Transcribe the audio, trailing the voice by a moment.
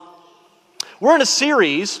We're in a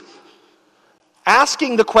series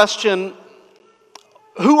asking the question,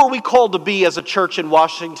 who are we called to be as a church in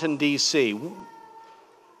Washington, D.C.?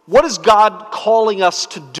 What is God calling us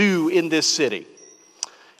to do in this city?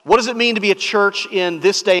 What does it mean to be a church in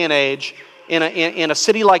this day and age, in a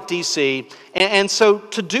city like D.C.? And so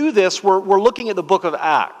to do this, we're looking at the book of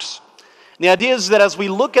Acts. And the idea is that as we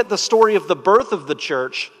look at the story of the birth of the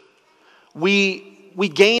church, we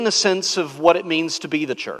gain a sense of what it means to be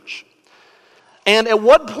the church. And at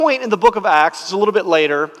one point in the book of Acts, it's a little bit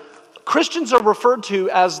later, Christians are referred to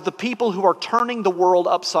as the people who are turning the world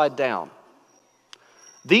upside down.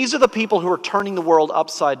 These are the people who are turning the world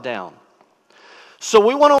upside down. So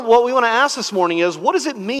what we want to ask this morning is, what does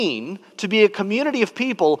it mean to be a community of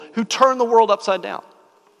people who turn the world upside down?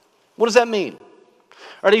 What does that mean?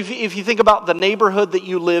 All right, if you think about the neighborhood that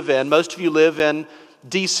you live in, most of you live in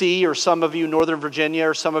D.C., or some of you Northern Virginia,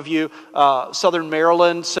 or some of you Southern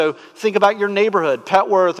Maryland. So think about your neighborhood,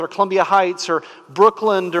 Petworth, or Columbia Heights, or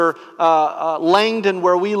Brookland, or Langdon,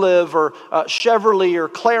 where we live, or Cheverly, or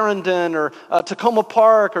Clarendon, or Tacoma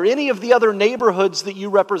Park, or any of the other neighborhoods that you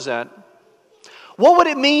represent. What would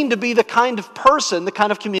it mean to be the kind of person, the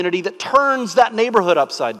kind of community that turns that neighborhood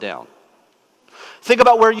upside down? Think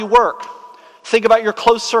about where you work. Think about your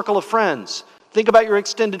close circle of friends. Think about your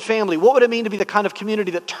extended family. What would it mean to be the kind of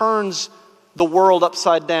community that turns the world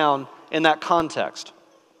upside down in that context?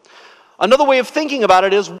 Another way of thinking about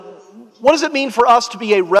it is, what does it mean for us to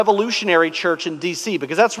be a revolutionary church in D.C.?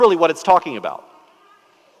 Because that's really what it's talking about.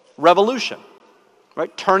 Revolution,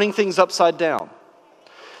 right? Turning things upside down.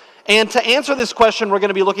 And to answer this question, we're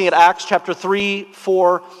going to be looking at Acts chapter 3,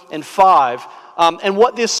 4, and 5. And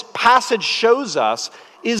what this passage shows us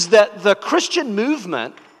is that the Christian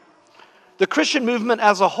movement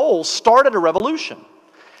as a whole started a revolution.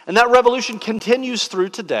 And that revolution continues through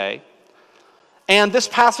today. And this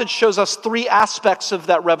passage shows us three aspects of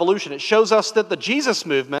that revolution. It shows us that the Jesus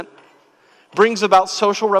movement brings about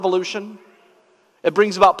social revolution, it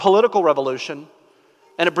brings about political revolution,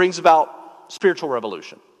 and it brings about spiritual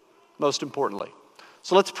revolution, most importantly.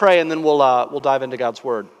 So let's pray, and then we'll dive into God's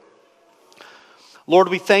word. Lord,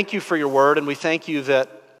 we thank you for your word, and we thank you that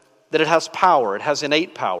it has power, it has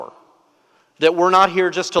innate power. That we're not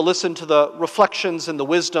here just to listen to the reflections and the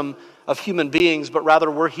wisdom of human beings, but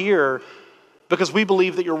rather we're here because we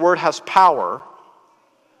believe that your word has power,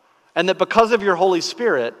 and that because of your Holy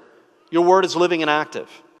Spirit, your word is living and active.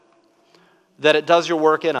 That it does your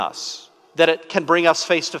work in us. That it can bring us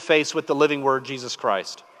face to face with the living word, Jesus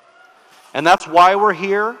Christ. And that's why we're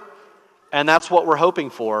here, and that's what we're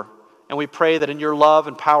hoping for. And we pray that in your love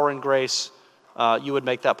and power and grace, you would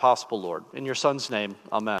make that possible, Lord. In your Son's name,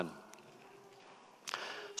 amen.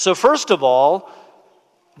 So first of all,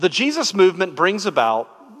 the Jesus movement brings about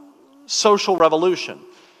social revolution.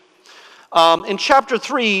 In chapter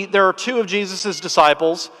 3, there are two of Jesus'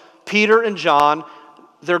 disciples, Peter and John.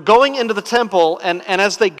 They're going into the temple, and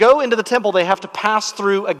as they go into the temple, they have to pass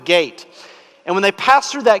through a gate. And when they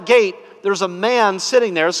pass through that gate, there's a man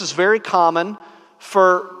sitting there. This is very common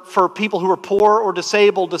for people who are poor or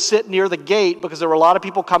disabled to sit near the gate because there were a lot of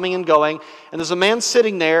people coming and going. And there's a man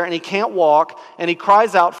sitting there and he can't walk and he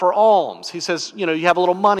cries out for alms. He says, you have a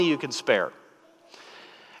little money you can spare.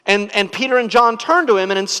 And Peter and John turn to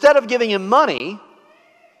him, and instead of giving him money,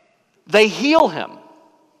 they heal him.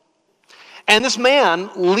 And this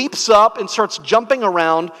man leaps up and starts jumping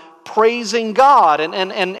around praising God.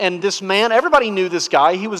 And this man, everybody knew this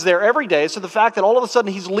guy. He was there every day. So the fact that all of a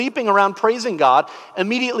sudden he's leaping around praising God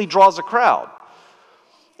immediately draws a crowd.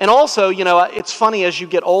 And also, it's funny as you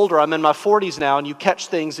get older. I'm in my 40s now, and you catch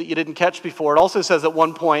things that you didn't catch before. It also says at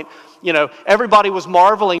one point, everybody was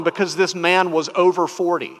marveling because this man was over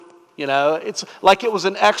 40. It's like it was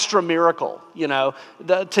an extra miracle,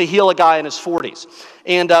 to heal a guy in his 40s.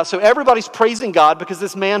 And so everybody's praising God because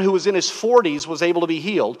this man who was in his 40s was able to be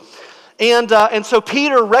healed. And so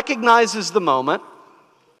Peter recognizes the moment,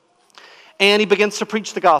 and he begins to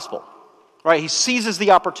preach the gospel. Right? He seizes the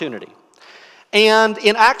opportunity. And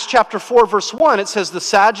in Acts chapter 4, verse 1, it says the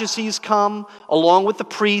Sadducees come along with the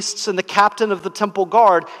priests and the captain of the temple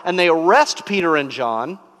guard, and they arrest Peter and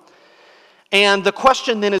John. And the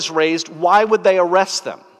question then is raised, why would they arrest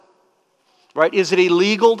them? Right? Is it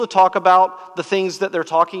illegal to talk about the things that they're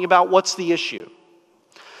talking about? What's the issue?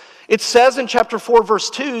 It says in chapter 4, verse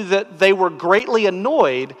 2, that they were greatly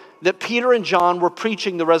annoyed that Peter and John were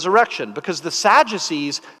preaching the resurrection because the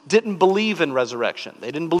Sadducees didn't believe in resurrection.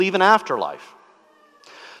 They didn't believe in afterlife.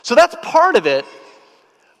 So that's part of it.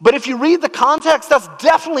 But if you read the context, that's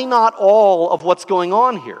definitely not all of what's going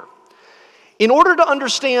on here. In order to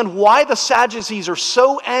understand why the Sadducees are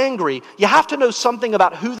so angry, you have to know something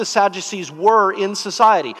about who the Sadducees were in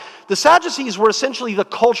society. The Sadducees were essentially the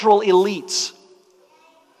cultural elites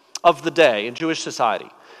of the day in Jewish society.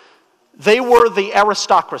 They were the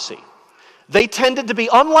aristocracy. They tended to be,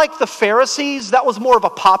 unlike the Pharisees, that was more of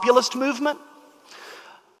a populist movement.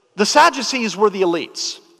 The Sadducees were the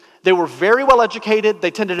elites. They were very well educated.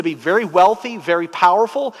 They tended to be very wealthy, very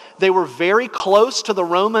powerful. They were very close to the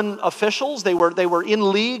Roman officials. They were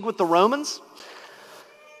in league with the Romans.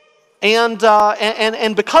 And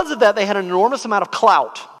because of that, they had an enormous amount of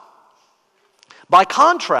clout. By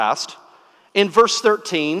contrast, in verse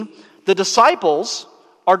 13, the disciples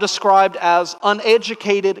are described as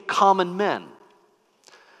uneducated common men.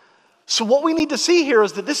 So what we need to see here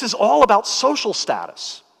is that this is all about social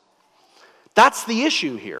status. That's the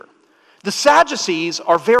issue here. The Sadducees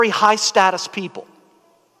are very high status people.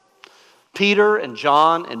 Peter and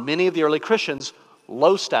John and many of the early Christians,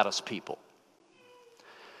 low status people.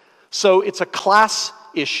 So it's a class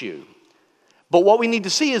issue. But what we need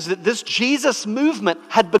to see is that this Jesus movement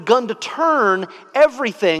had begun to turn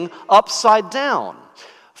everything upside down.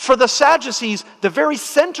 For the Sadducees, the very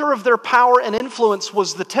center of their power and influence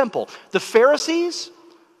was the temple. The Pharisees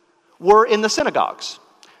were in the synagogues.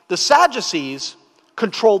 The Sadducees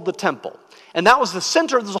controlled the temple. And that was the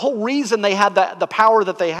center, there's the whole reason they had the power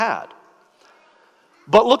that they had.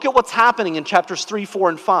 But look at what's happening in chapters 3, 4,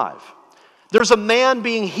 and 5. There's a man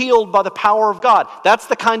being healed by the power of God. That's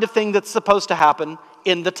the kind of thing that's supposed to happen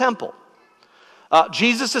in the temple.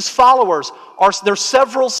 Jesus' followers, there's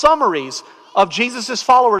several summaries of Jesus'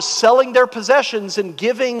 followers selling their possessions and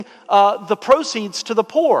giving the proceeds to the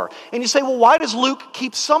poor. And you say, well, why does Luke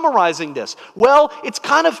keep summarizing this? Well, it's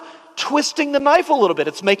kind of twisting the knife a little bit.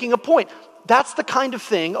 It's making a point. That's the kind of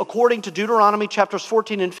thing, according to Deuteronomy chapters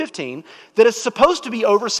 14 and 15, that is supposed to be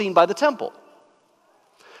overseen by the temple.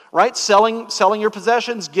 Right? Selling your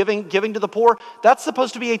possessions, giving to the poor, that's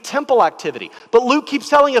supposed to be a temple activity. But Luke keeps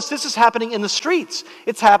telling us this is happening in the streets.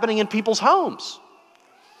 It's happening in people's homes.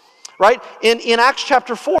 Right? In Acts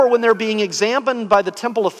chapter 4, when they're being examined by the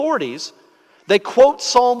temple authorities, they quote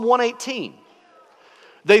Psalm 118.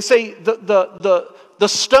 They say, the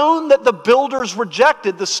stone that the builders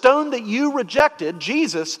rejected, the stone that you rejected,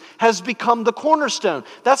 Jesus, has become the cornerstone.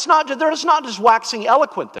 They're not just waxing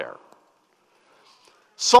eloquent there.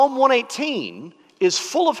 Psalm 118 is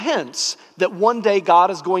full of hints that one day God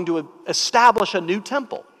is going to establish a new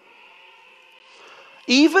temple.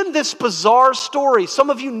 Even this bizarre story, some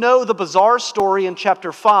of you know the bizarre story in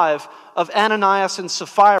chapter 5 of Ananias and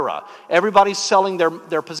Sapphira. Everybody's selling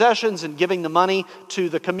their possessions and giving the money to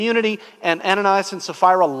the community, and Ananias and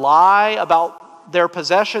Sapphira lie about their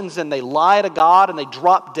possessions, and they lie to God, and they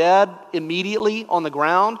drop dead immediately on the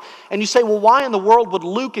ground. And you say, well, why in the world would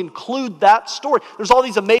Luke include that story? There's all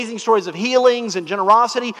these amazing stories of healings and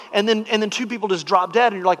generosity, and then two people just drop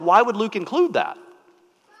dead, and you're like, why would Luke include that?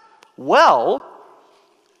 Well,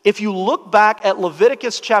 if you look back at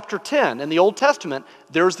Leviticus chapter 10 in the Old Testament,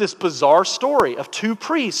 there's this bizarre story of two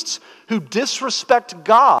priests who disrespect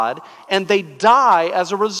God and they die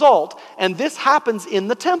as a result. And this happens in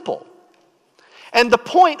the temple. And the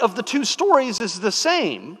point of the two stories is the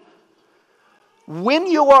same. When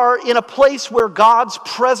you are in a place where God's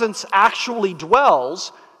presence actually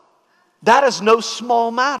dwells, that is no small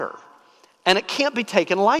matter. And it can't be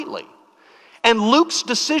taken lightly. And Luke's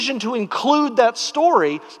decision to include that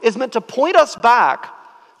story is meant to point us back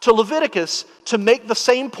to Leviticus to make the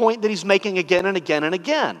same point that he's making again and again and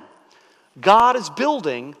again. God is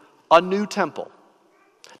building a new temple.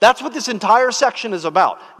 That's what this entire section is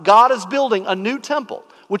about. God is building a new temple,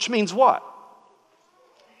 which means what?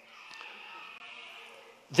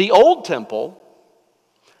 The old temple,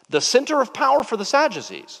 the center of power for the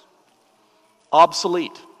Sadducees,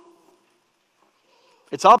 obsolete.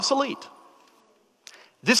 It's obsolete.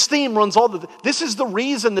 This theme runs this is the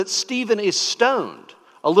reason that Stephen is stoned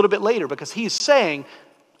a little bit later, because he's saying,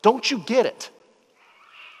 don't you get it?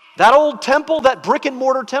 That old temple, that brick and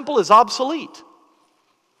mortar temple is obsolete.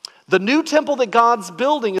 The new temple that God's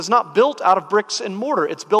building is not built out of bricks and mortar.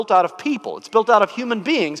 It's built out of people. It's built out of human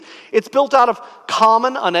beings. It's built out of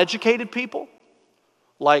common, uneducated people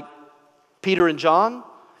like Peter and John,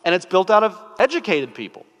 and it's built out of educated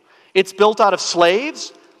people. It's built out of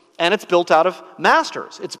slaves, and it's built out of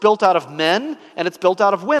masters. It's built out of men, and it's built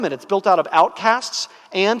out of women. It's built out of outcasts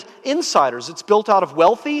and insiders. It's built out of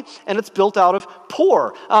wealthy, and it's built out of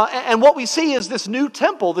poor. And what we see is this new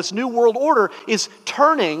temple, this new world order, is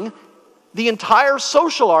turning the entire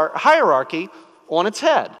social hierarchy on its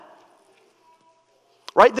head.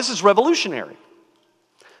 Right? This is revolutionary.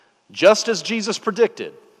 Just as Jesus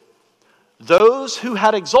predicted, Those who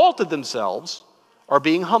had exalted themselves are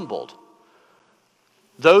being humbled.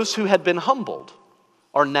 Those who had been humbled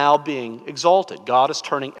are now being exalted. God is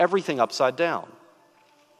turning everything upside down.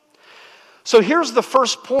 So here's the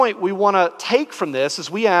first point we want to take from this as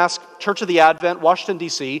we ask Church of the Advent, Washington,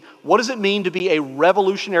 D.C., what does it mean to be a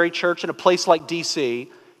revolutionary church in a place like D.C.?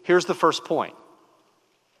 Here's the first point.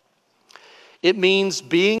 It means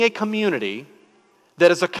being a community that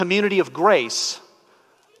is a community of grace,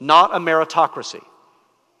 not a meritocracy.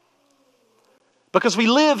 Because we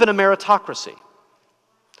live in a meritocracy,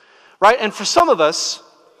 right? And for some of us,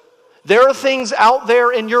 there are things out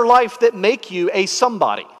there in your life that make you a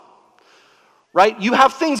somebody. Right? You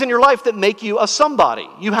have things in your life that make you a somebody.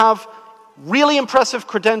 You have really impressive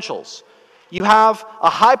credentials. You have a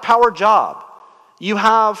high-powered job. You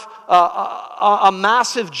have a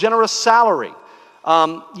massive, generous salary.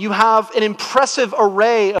 You have an impressive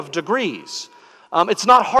array of degrees. It's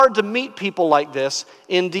not hard to meet people like this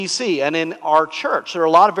in D.C. and in our church. There are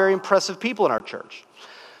a lot of very impressive people in our church.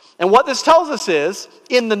 And what this tells us is,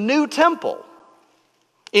 in the new temple,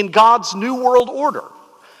 in God's new world order,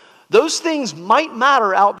 those things might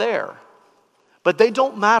matter out there, but they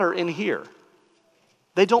don't matter in here.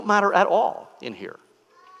 They don't matter at all in here.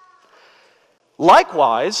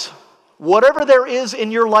 Likewise, whatever there is in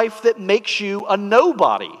your life that makes you a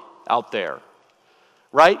nobody out there,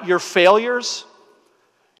 right? Your failures,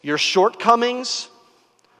 your shortcomings,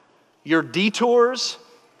 your detours,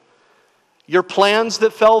 your plans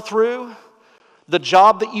that fell through, the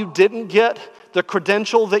job that you didn't get, the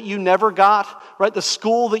credential that you never got, right? The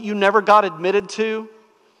school that you never got admitted to.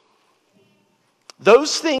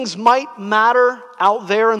 Those things might matter out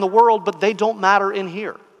there in the world, but they don't matter in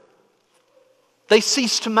here. They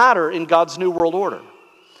cease to matter in God's new world order.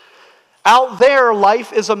 Out there,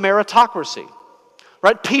 life is a meritocracy,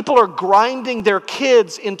 right? People are grinding their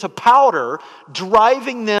kids into powder,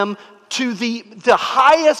 driving them to the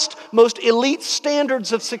highest, most elite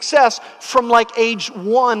standards of success from like age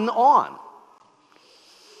 1 on.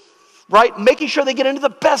 Right? Making sure they get into the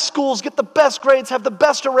best schools, get the best grades, have the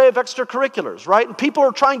best array of extracurriculars, right? And people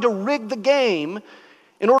are trying to rig the game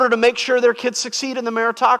in order to make sure their kids succeed in the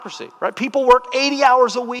meritocracy, right? People work 80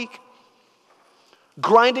 hours a week,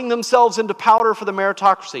 grinding themselves into powder for the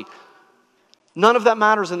meritocracy. None of that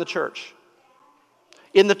matters in the church.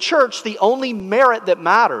 In the church, the only merit that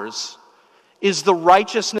matters is the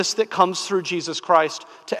righteousness that comes through Jesus Christ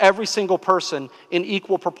to every single person in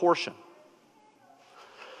equal proportion.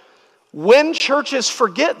 When churches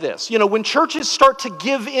forget this, when churches start to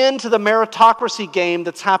give in to the meritocracy game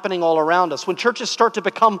that's happening all around us, when churches start to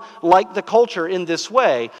become like the culture in this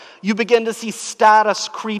way, you begin to see status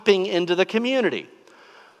creeping into the community.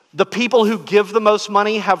 The people who give the most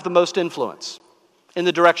money have the most influence in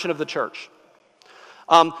the direction of the church.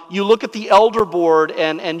 You look at the elder board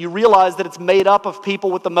and you realize that it's made up of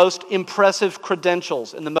people with the most impressive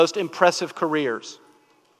credentials and the most impressive careers.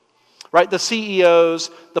 Right? The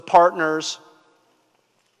CEOs, the partners.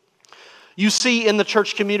 You see in the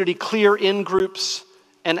church community clear in-groups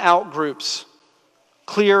and out-groups.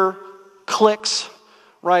 Clear cliques,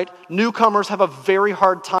 right? Newcomers have a very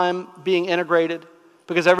hard time being integrated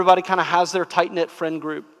because everybody kind of has their tight-knit friend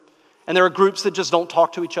group. And there are groups that just don't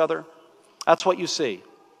talk to each other. That's what you see.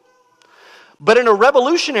 But in a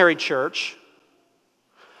revolutionary church,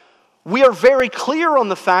 we are very clear on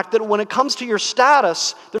the fact that when it comes to your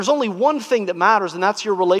status, there's only one thing that matters, and that's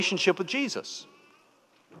your relationship with Jesus.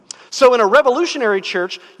 So in a revolutionary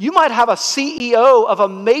church, you might have a CEO of a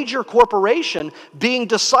major corporation being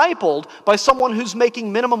discipled by someone who's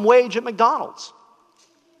making minimum wage at McDonald's.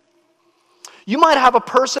 You might have a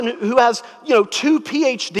person who has, 2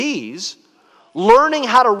 PhDs learning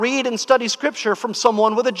how to read and study Scripture from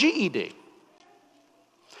someone with a GED.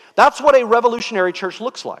 That's what a revolutionary church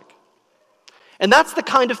looks like. And that's the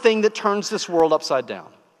kind of thing that turns this world upside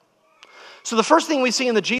down. So the first thing we see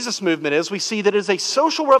in the Jesus movement is we see that it is a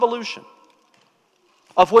social revolution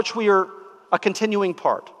of which we are a continuing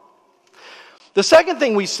part. The second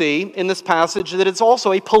thing we see in this passage is that it's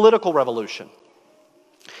also a political revolution.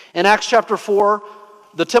 In Acts chapter 4,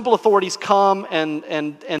 the temple authorities come and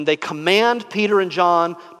they command Peter and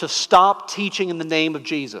John to stop teaching in the name of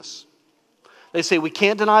Jesus. They say, we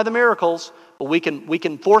can't deny the miracles, but we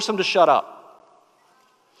can force them to shut up.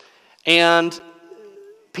 And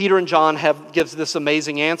Peter and John gives this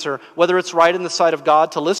amazing answer. Whether it's right in the sight of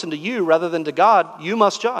God to listen to you rather than to God, you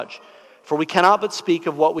must judge. For we cannot but speak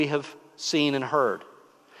of what we have seen and heard.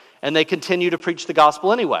 And they continue to preach the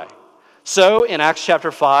gospel anyway. So in Acts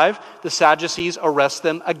chapter 5, the Sadducees arrest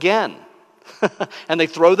them again. And they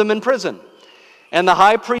throw them in prison. And the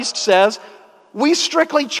high priest says, We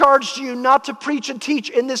strictly charged you not to preach and teach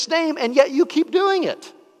in this name, and yet you keep doing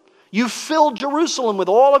it. You filled Jerusalem with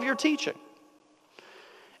all of your teaching.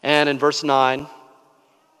 And in verse 9,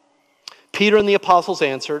 Peter and the apostles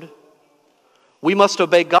answered, we must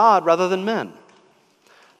obey God rather than men.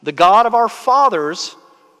 The God of our fathers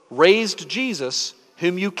raised Jesus,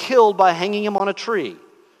 whom you killed by hanging him on a tree.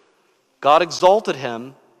 God exalted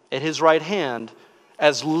him at his right hand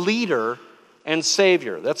as leader and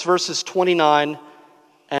Savior. That's verses 29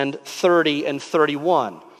 and 30 and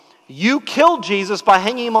 31. You killed Jesus by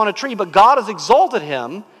hanging him on a tree, but God has exalted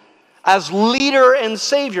him as leader and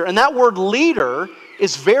Savior. And that word leader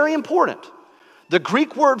is very important. The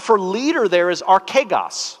Greek word for leader there is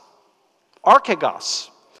archegos. Archegos,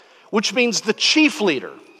 which means the chief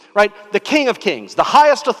leader, right? The King of Kings, the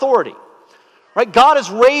highest authority. Right? God has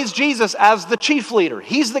raised Jesus as the chief leader.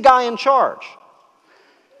 He's the guy in charge.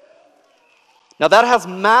 Now that has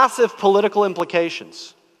massive political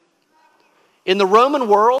implications. In the Roman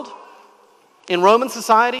world, in Roman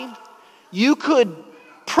society, you could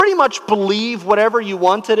pretty much believe whatever you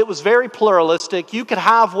wanted. It was very pluralistic. You could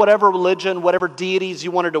have whatever religion, whatever deities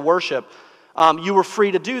you wanted to worship. You were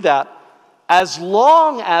free to do that as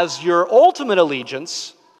long as your ultimate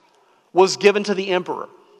allegiance was given to the emperor.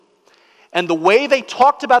 And the way they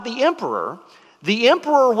talked about the emperor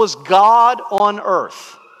was God on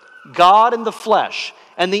earth, God in the flesh.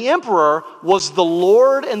 And the emperor was the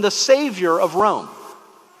Lord and the Savior of Rome.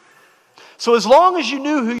 So as long as you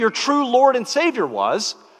knew who your true Lord and Savior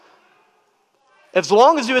was, as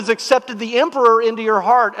long as you had accepted the emperor into your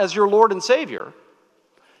heart as your Lord and Savior,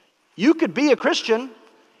 you could be a Christian.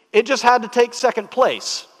 It just had to take second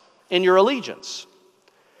place in your allegiance.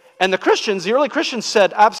 And the early Christians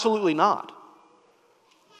said, absolutely not.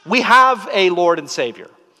 We have a Lord and Savior,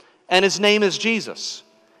 and his name is Jesus,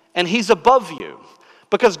 and he's above you.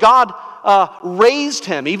 Because God raised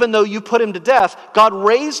him, even though you put him to death, God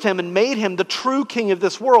raised him and made him the true king of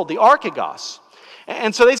this world, the archegos.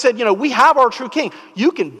 And so they said, we have our true king.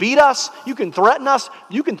 You can beat us, you can threaten us,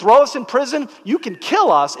 you can throw us in prison, you can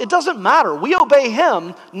kill us. It doesn't matter. We obey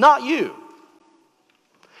him, not you.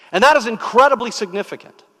 And that is incredibly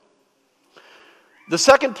significant. The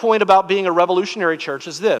second point about being a revolutionary church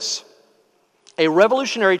is this. A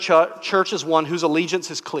revolutionary church is one whose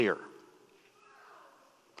allegiance is clear.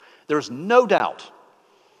 There's no doubt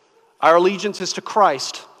our allegiance is to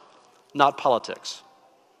Christ, not politics.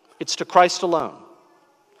 It's to Christ alone.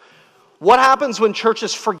 What happens when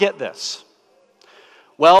churches forget this?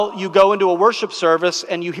 Well, you go into a worship service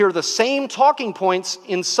and you hear the same talking points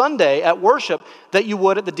in Sunday at worship that you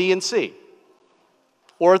would at the DNC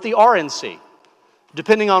or at the RNC,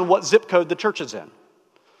 depending on what zip code the church is in.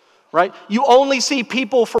 Right? You only see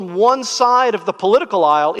people from one side of the political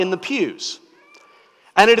aisle in the pews.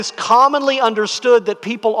 And it is commonly understood that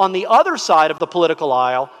people on the other side of the political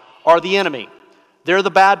aisle are the enemy. They're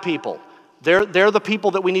the bad people. They're the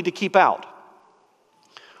people that we need to keep out.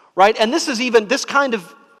 Right? And this kind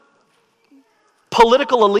of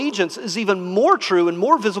political allegiance is even more true and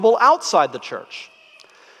more visible outside the church.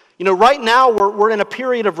 Right now we're in a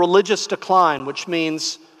period of religious decline, which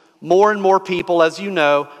means more and more people, as you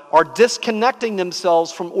know, are disconnecting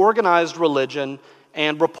themselves from organized religion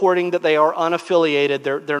and reporting that they are unaffiliated.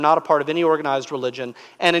 They're not a part of any organized religion.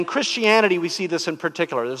 And in Christianity, we see this in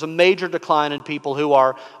particular. There's a major decline in people who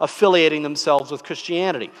are affiliating themselves with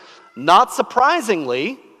Christianity. Not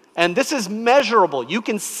surprisingly, and this is measurable, you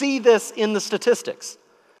can see this in the statistics.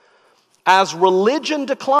 As religion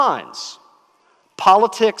declines,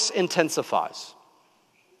 politics intensifies.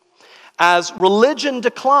 As religion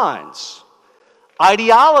declines,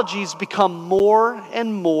 ideologies become more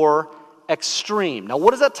and more extreme. Now,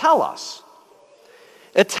 what does that tell us?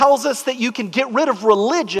 It tells us that you can get rid of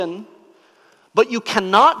religion, but you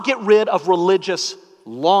cannot get rid of religious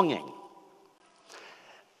longing.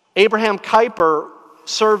 Abraham Kuyper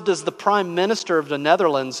served as the prime minister of the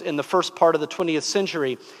Netherlands in the first part of the 20th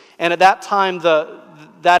century, and at that time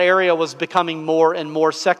that area was becoming more and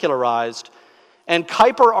more secularized. And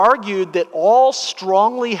Kuyper argued that all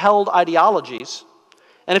strongly held ideologies,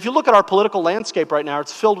 and if you look at our political landscape right now,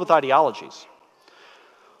 it's filled with ideologies.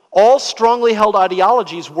 All strongly held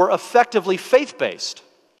ideologies were effectively faith-based.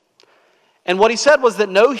 And what he said was that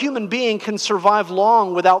no human being can survive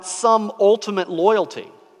long without some ultimate loyalty.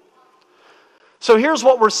 So here's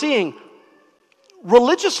what we're seeing.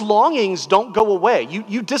 Religious longings don't go away.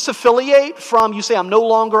 You disaffiliate from, you say, I'm no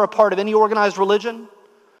longer a part of any organized religion.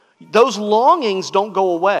 Those longings don't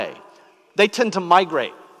go away. They tend to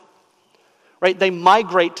migrate. Right? They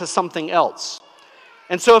migrate to something else.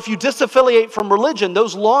 And so if you disaffiliate from religion,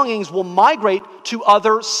 those longings will migrate to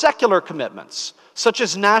other secular commitments, such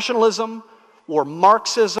as nationalism or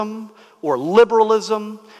Marxism or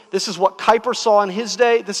liberalism. This is what Kuyper saw in his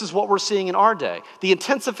day. This is what we're seeing in our day. The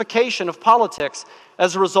intensification of politics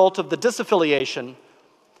as a result of the disaffiliation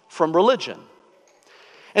from religion.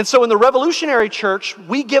 And so in the revolutionary church,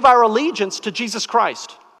 we give our allegiance to Jesus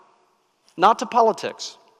Christ, not to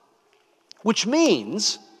politics, which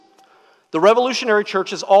means the revolutionary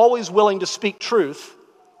church is always willing to speak truth,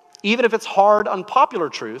 even if it's hard, unpopular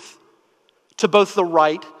truth, to both the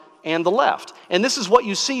right and the left. And this is what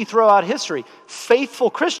you see throughout history. Faithful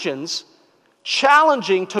Christians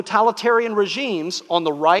challenging totalitarian regimes on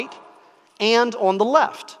the right and on the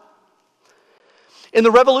left. In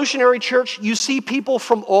the revolutionary church, you see people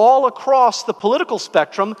from all across the political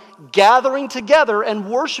spectrum gathering together and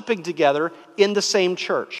worshiping together in the same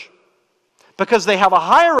church, because they have a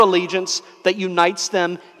higher allegiance that unites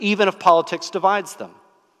them even if politics divides them.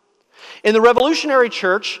 In the revolutionary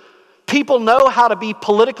church, people know how to be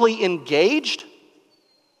politically engaged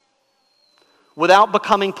without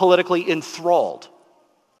becoming politically enthralled.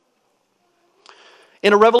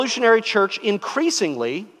 In a revolutionary church,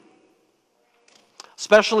 increasingly,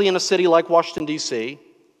 especially in a city like Washington, D.C.,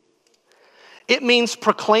 it means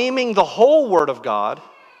proclaiming the whole Word of God,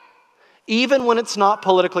 even when it's not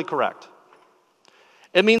politically correct.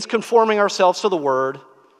 It means conforming ourselves to the Word,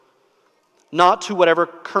 not to whatever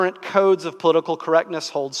current codes of political correctness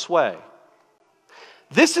hold sway.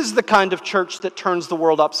 This is the kind of church that turns the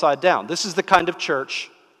world upside down. This is the kind of church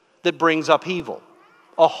that brings upheaval,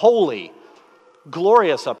 a holy,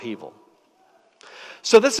 glorious upheaval.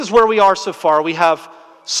 So this is where we are so far. We have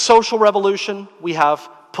social revolution, we have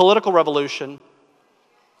political revolution.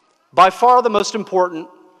 By far the most important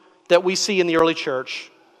that we see in the early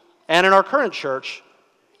church and in our current church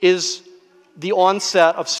is the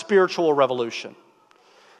onset of spiritual revolution.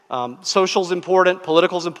 Social's important,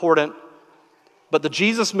 political's important, but the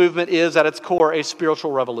Jesus movement is at its core a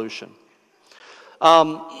spiritual revolution.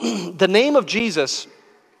 The name of Jesus,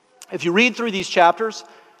 if you read through these chapters,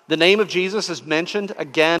 the name of Jesus is mentioned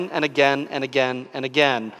again and again and again and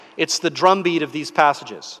again. It's the drumbeat of these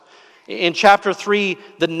passages. In chapter 3,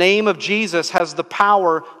 the name of Jesus has the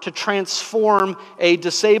power to transform a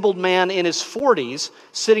disabled man in his 40s,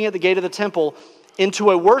 sitting at the gate of the temple, into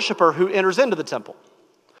a worshiper who enters into the temple.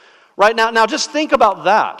 Right now just think about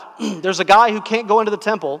that. There's a guy who can't go into the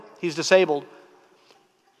temple. He's disabled,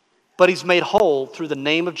 but he's made whole through the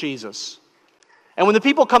name of Jesus. And when the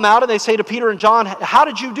people come out and they say to Peter and John, "How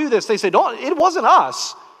did you do this?" They say, "It wasn't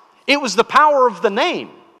us. It was the power of the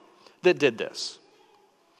name that did this."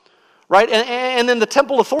 Right? And then the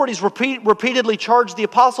temple authorities repeatedly charged the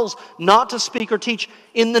apostles not to speak or teach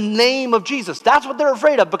in the name of Jesus. That's what they're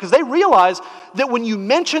afraid of, because they realize that when you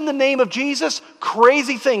mention the name of Jesus,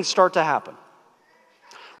 crazy things start to happen.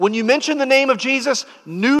 When you mention the name of Jesus,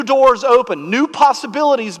 new doors open, new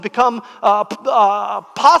possibilities become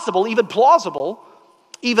possible, even plausible,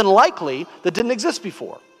 even likely, that didn't exist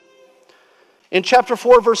before. In chapter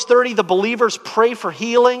 4, verse 30, the believers pray for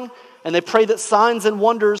healing, and they pray that signs and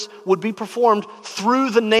wonders would be performed through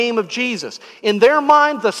the name of Jesus. In their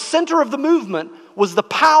mind, the center of the movement was the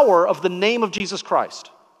power of the name of Jesus Christ.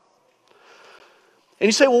 And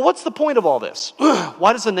you say, well, what's the point of all this?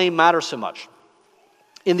 Why does the name matter so much?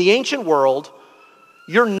 In the ancient world,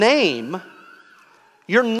 your name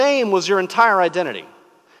was your entire identity.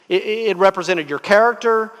 It represented your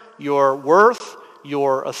character, your worth,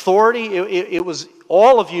 your authority. It was,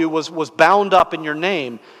 all of you was bound up in your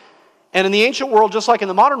name. And in the ancient world, just like in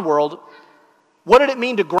the modern world, what did it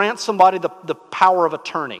mean to grant somebody the power of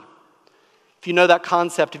attorney? If you know that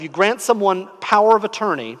concept, if you grant someone power of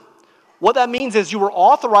attorney, what that means is you were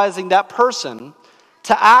authorizing that person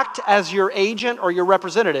to act as your agent or your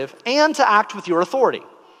representative and to act with your authority.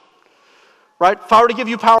 Right? If I were to give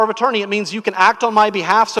you power of attorney, it means you can act on my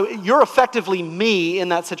behalf, so you're effectively me in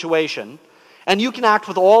that situation, and you can act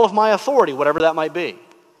with all of my authority, whatever that might be.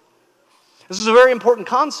 This is a very important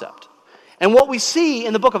concept. And what we see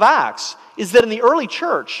in the book of Acts is that in the early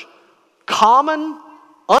church, common,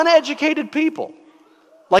 uneducated people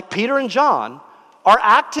like Peter and John are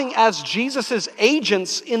acting as Jesus'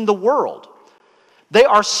 agents in the world. They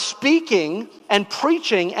are speaking and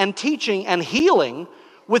preaching and teaching and healing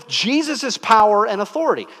with Jesus' power and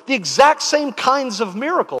authority. The exact same kinds of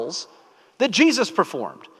miracles that Jesus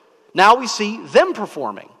performed. Now we see them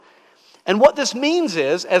performing. And what this means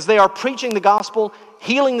is, as they are preaching the gospel,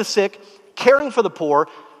 healing the sick, caring for the poor,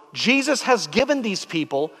 Jesus has given these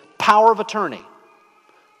people power of attorney.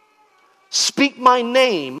 Speak my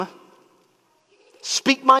name,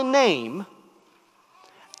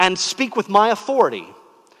 and speak with my authority,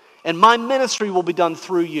 and my ministry will be done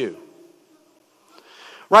through you.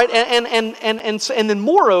 Right? And then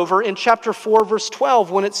moreover, in chapter 4, verse 12,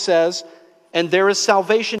 when it says, and there is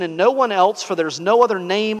salvation in no one else, for there's no other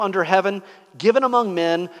name under heaven given among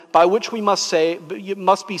men by which we must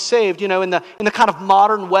be saved. In the kind of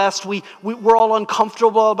modern West, we're all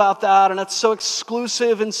uncomfortable about that, and it's so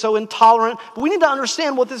exclusive and so intolerant. But we need to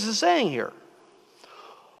understand what this is saying here.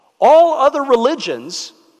 All other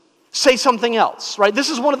religions say something else, right? This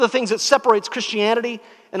is one of the things that separates Christianity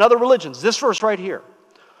and other religions. This verse right here.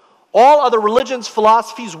 All other religions,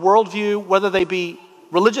 philosophies, worldview, whether they be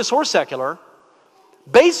religious or secular,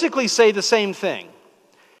 basically say the same thing.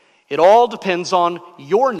 It all depends on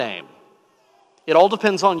your name. It all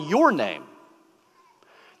depends on your name.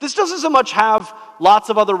 This doesn't so much have lots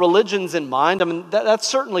of other religions in mind. I mean, that's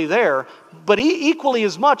certainly there. But equally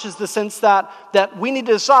as much is the sense that we need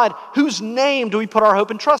to decide whose name do we put our hope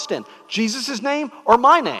and trust in? Jesus' name or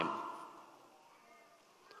my name?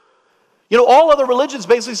 All other religions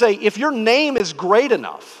basically say if your name is great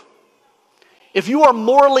enough, if you are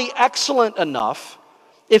morally excellent enough,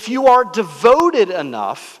 if you are devoted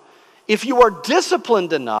enough, if you are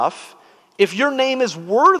disciplined enough, if your name is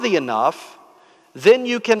worthy enough, then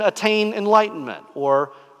you can attain enlightenment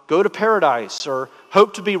or go to paradise or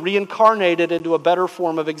hope to be reincarnated into a better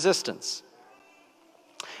form of existence.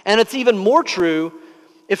 And it's even more true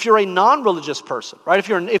if you're a non-religious person, right?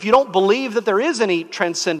 If you don't believe that there is any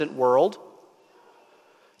transcendent world,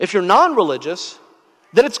 if you're non-religious,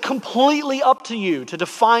 then it's completely up to you to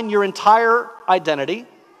define your entire identity,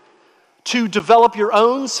 to develop your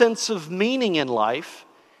own sense of meaning in life,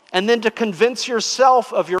 and then to convince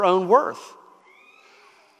yourself of your own worth.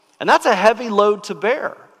 And that's a heavy load to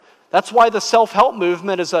bear. That's why the self-help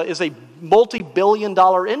movement is a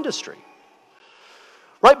multi-billion-dollar industry.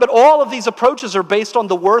 Right? But all of these approaches are based on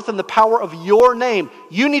the worth and the power of your name.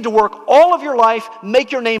 You need to work all of your life,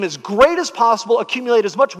 make your name as great as possible, accumulate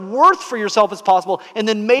as much worth for yourself as possible, and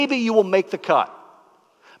then maybe you will make the cut.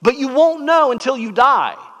 But you won't know until you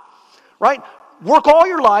die. Right? Work all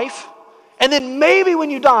your life, and then maybe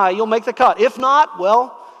when you die, you'll make the cut. If not,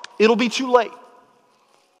 well, it'll be too late.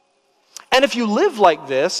 And if you live like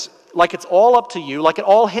this, like it's all up to you, like it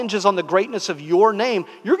all hinges on the greatness of your name,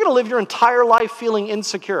 you're going to live your entire life feeling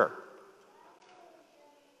insecure.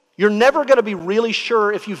 You're never going to be really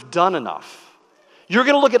sure if you've done enough. You're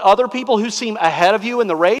going to look at other people who seem ahead of you in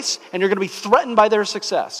the race, and you're going to be threatened by their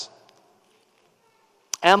success.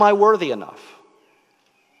 Am I worthy enough?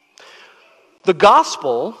 The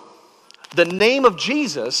gospel, the name of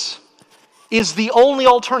Jesus, is the only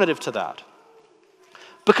alternative to that.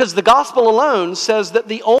 Because the gospel alone says that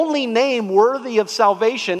the only name worthy of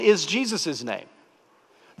salvation is Jesus' name.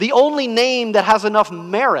 The only name that has enough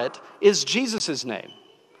merit is Jesus' name.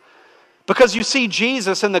 Because you see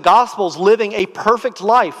Jesus in the Gospels living a perfect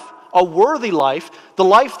life, a worthy life, the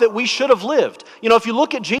life that we should have lived. If you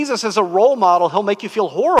look at Jesus as a role model, he'll make you feel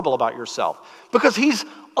horrible about yourself because he's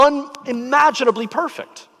unimaginably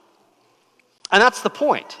perfect. And that's the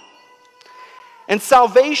point. And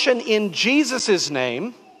salvation in Jesus'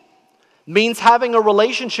 name means having a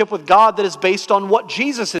relationship with God that is based on what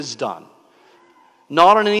Jesus has done,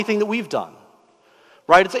 not on anything that we've done.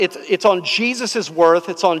 Right? It's on Jesus' worth,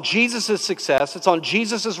 it's on Jesus' success, it's on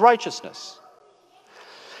Jesus' righteousness.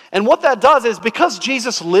 And what that does is because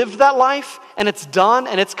Jesus lived that life and it's done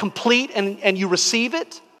and it's complete and you receive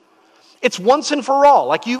it, it's once and for all.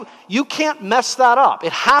 Like you can't mess that up.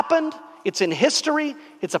 It happened, it's in history,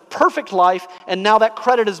 it's a perfect life, and now that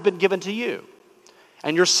credit has been given to you.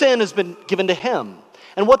 And your sin has been given to him.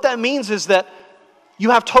 And what that means is that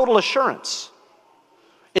you have total assurance.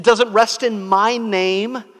 It doesn't rest in my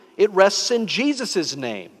name, it rests in Jesus'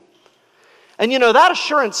 name. And that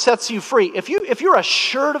assurance sets you free. If you're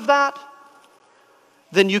assured of that,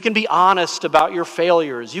 then you can be honest about your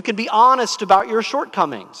failures. You can be honest about your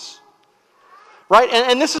shortcomings. Right?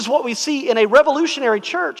 And this is what we see in a revolutionary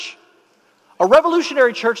church. A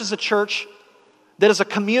revolutionary church is a church that is a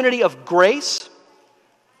community of grace,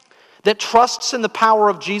 that trusts in the power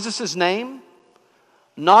of Jesus' name,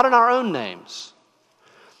 not in our own names.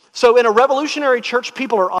 So in a revolutionary church,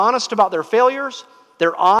 people are honest about their failures.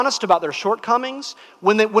 They're honest about their shortcomings.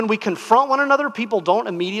 When we confront one another, people don't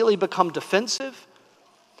immediately become defensive.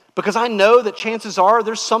 Because I know that chances are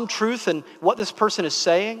there's some truth in what this person is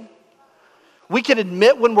saying. We can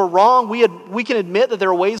admit when we're wrong. We can admit that there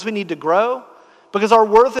are ways we need to grow. Because our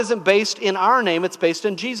worth isn't based in our name, it's based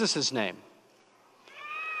in Jesus' name.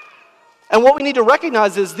 And what we need to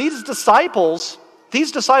recognize is these disciples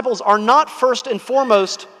are not first and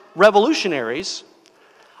foremost revolutionaries.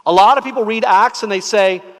 A lot of people read Acts and they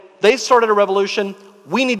say, they started a revolution,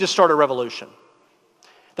 we need to start a revolution.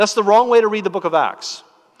 That's the wrong way to read the book of Acts.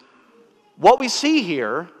 What we see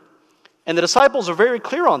here, and the disciples are very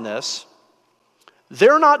clear on this,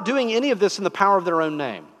 they're not doing any of this in the power of their own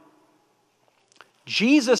name.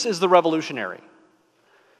 Jesus is the revolutionary.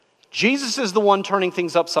 Jesus is the one turning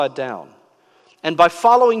things upside down. And by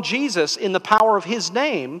following Jesus in the power of his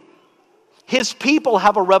name, his people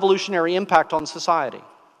have a revolutionary impact on society.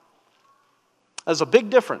 There's a big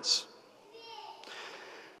difference.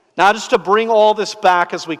 Now, just to bring all this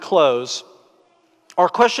back as we close, our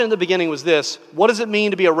question at the beginning was this: what does it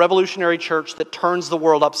mean to be a revolutionary church that turns the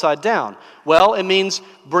world upside down? Well, it means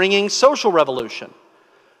bringing social revolution.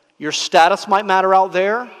 Your status might matter out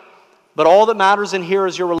there, but all that matters in here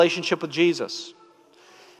is your relationship with Jesus.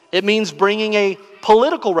 It means bringing a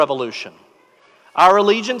political revolution. Our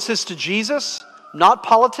allegiance is to Jesus, not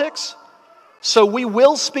politics, so we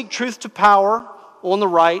will speak truth to power on the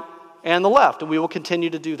right and the left, and we will continue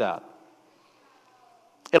to do that.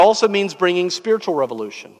 It also means bringing spiritual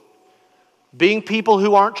revolution. Being people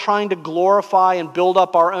who aren't trying to glorify and build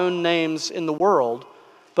up our own names in the world,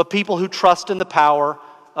 but people who trust in the power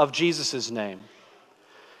of Jesus' name.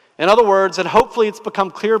 In other words, and hopefully it's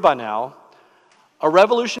become clear by now, a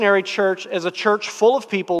revolutionary church is a church full of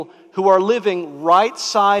people who are living right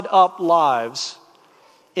side up lives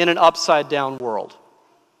in an upside down world.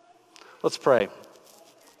 Let's pray.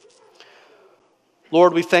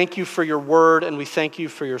 Lord, we thank you for your word, and we thank you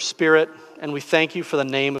for your spirit, and we thank you for the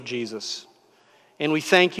name of Jesus. And we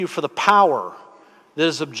thank you for the power that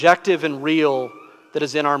is objective and real that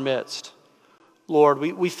is in our midst. Lord,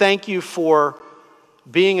 we thank you for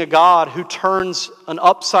being a God who turns an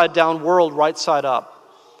upside down world right side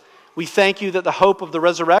up. We thank you that the hope of the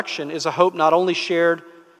resurrection is a hope not only shared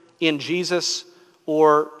in Jesus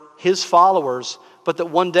or his followers, but that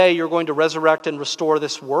one day you're going to resurrect and restore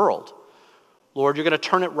this world. Lord, you're going to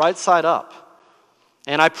turn it right side up.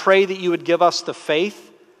 And I pray that you would give us the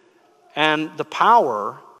faith and the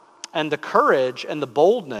power and the courage and the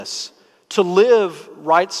boldness to live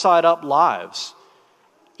right side up lives,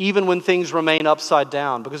 even when things remain upside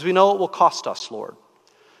down, because we know it will cost us, Lord.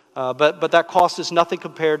 But that cost is nothing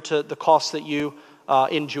compared to the cost that you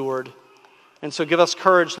endured. And so give us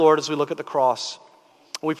courage, Lord, as we look at the cross.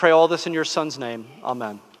 We pray all this in your Son's name.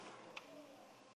 Amen.